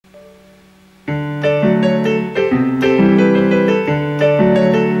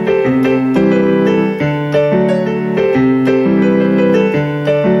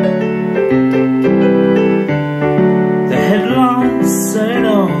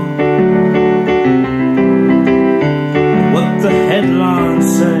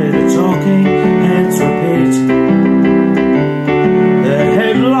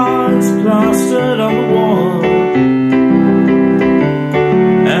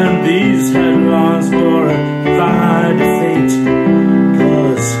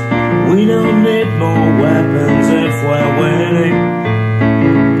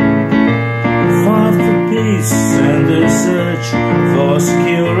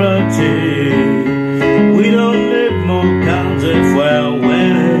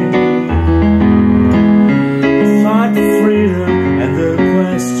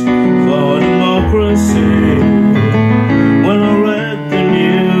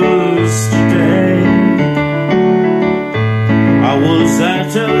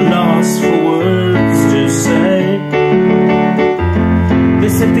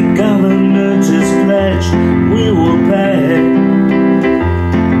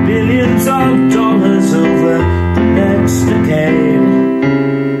of dollars over the next decade.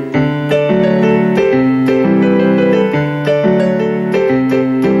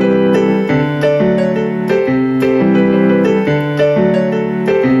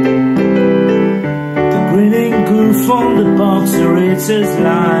 The grinning goof on the boxer reads his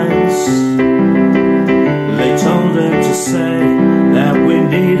lines. They told him to say that we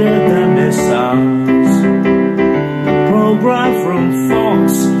needed the missiles. The program from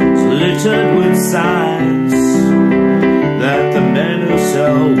Fox is littered with signs that the men who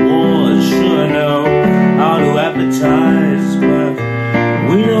sell wars sure know how to advertise. But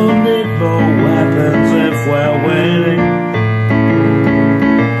we don't need more weapons if we're winning.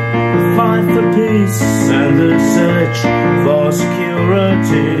 The fight for peace and the search for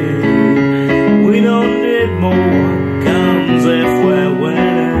security. We don't need more guns if we're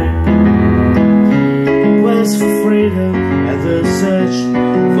winning. The quest for freedom and the search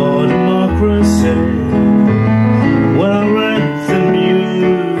for democracy. When I read the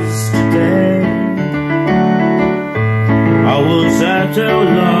news today, I was at a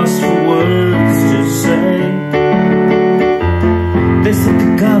loss for words to say. They said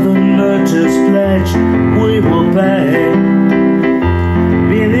the government has pledged we will pay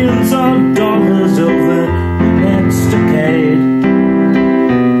billions of dollars over the next decade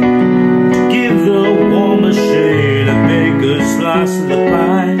to give the war machine a bigger slice of the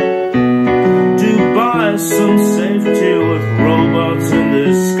pie, to buy some safety with robots in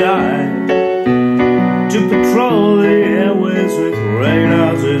the sky, to patrol the airways with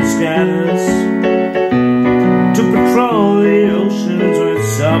radars and scanners, to patrol the oceans with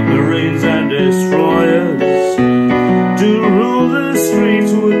submarines and destroyers, to rule the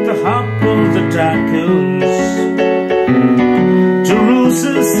streets with the humbled tycoons, to rule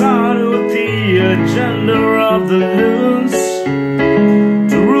society with the agenda of the loons,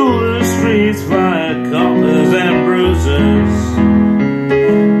 to rule the streets via coppers and bruisers,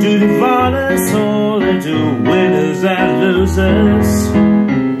 to divide us all into winners and losers,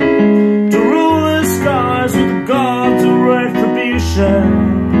 to rule the skies with the gods of retribution,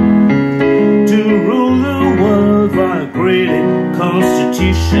 to rule the world via greedy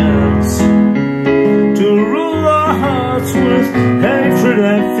constitutions, to rule our hearts with hatred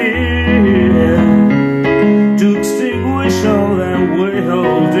and fear.